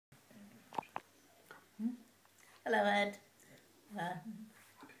Hello, Ed.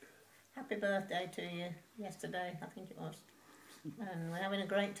 Happy birthday to you yesterday, I think it was. And we're having a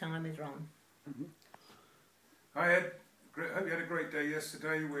great time with Ron. Hi Ed, hope you had a great day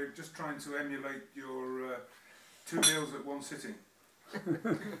yesterday. We're just trying to emulate your 2 meals at one sitting.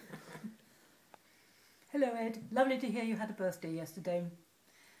 Hello Ed, lovely to hear you had a birthday yesterday.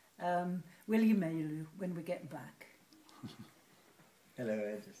 We'll email you when we get back. Hello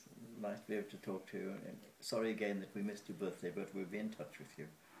Ed, it's nice to be able to talk to you. And sorry again that we missed your birthday, but we'll be in touch with you.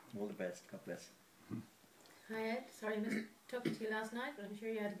 All the best, God bless. Hi Ed, sorry I missed talking to you last night, but I'm sure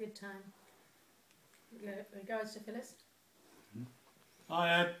you had a good time. Regards to Phyllis.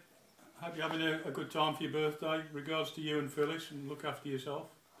 Hi Ed, hope you're having a good time for your birthday. Regards to you and Phyllis, and look after yourself.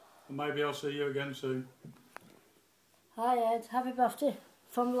 And maybe I'll see you again soon. Hi Ed, happy birthday.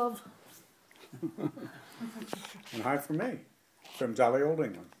 From love. And hi from me, from Jolly Old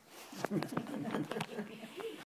England.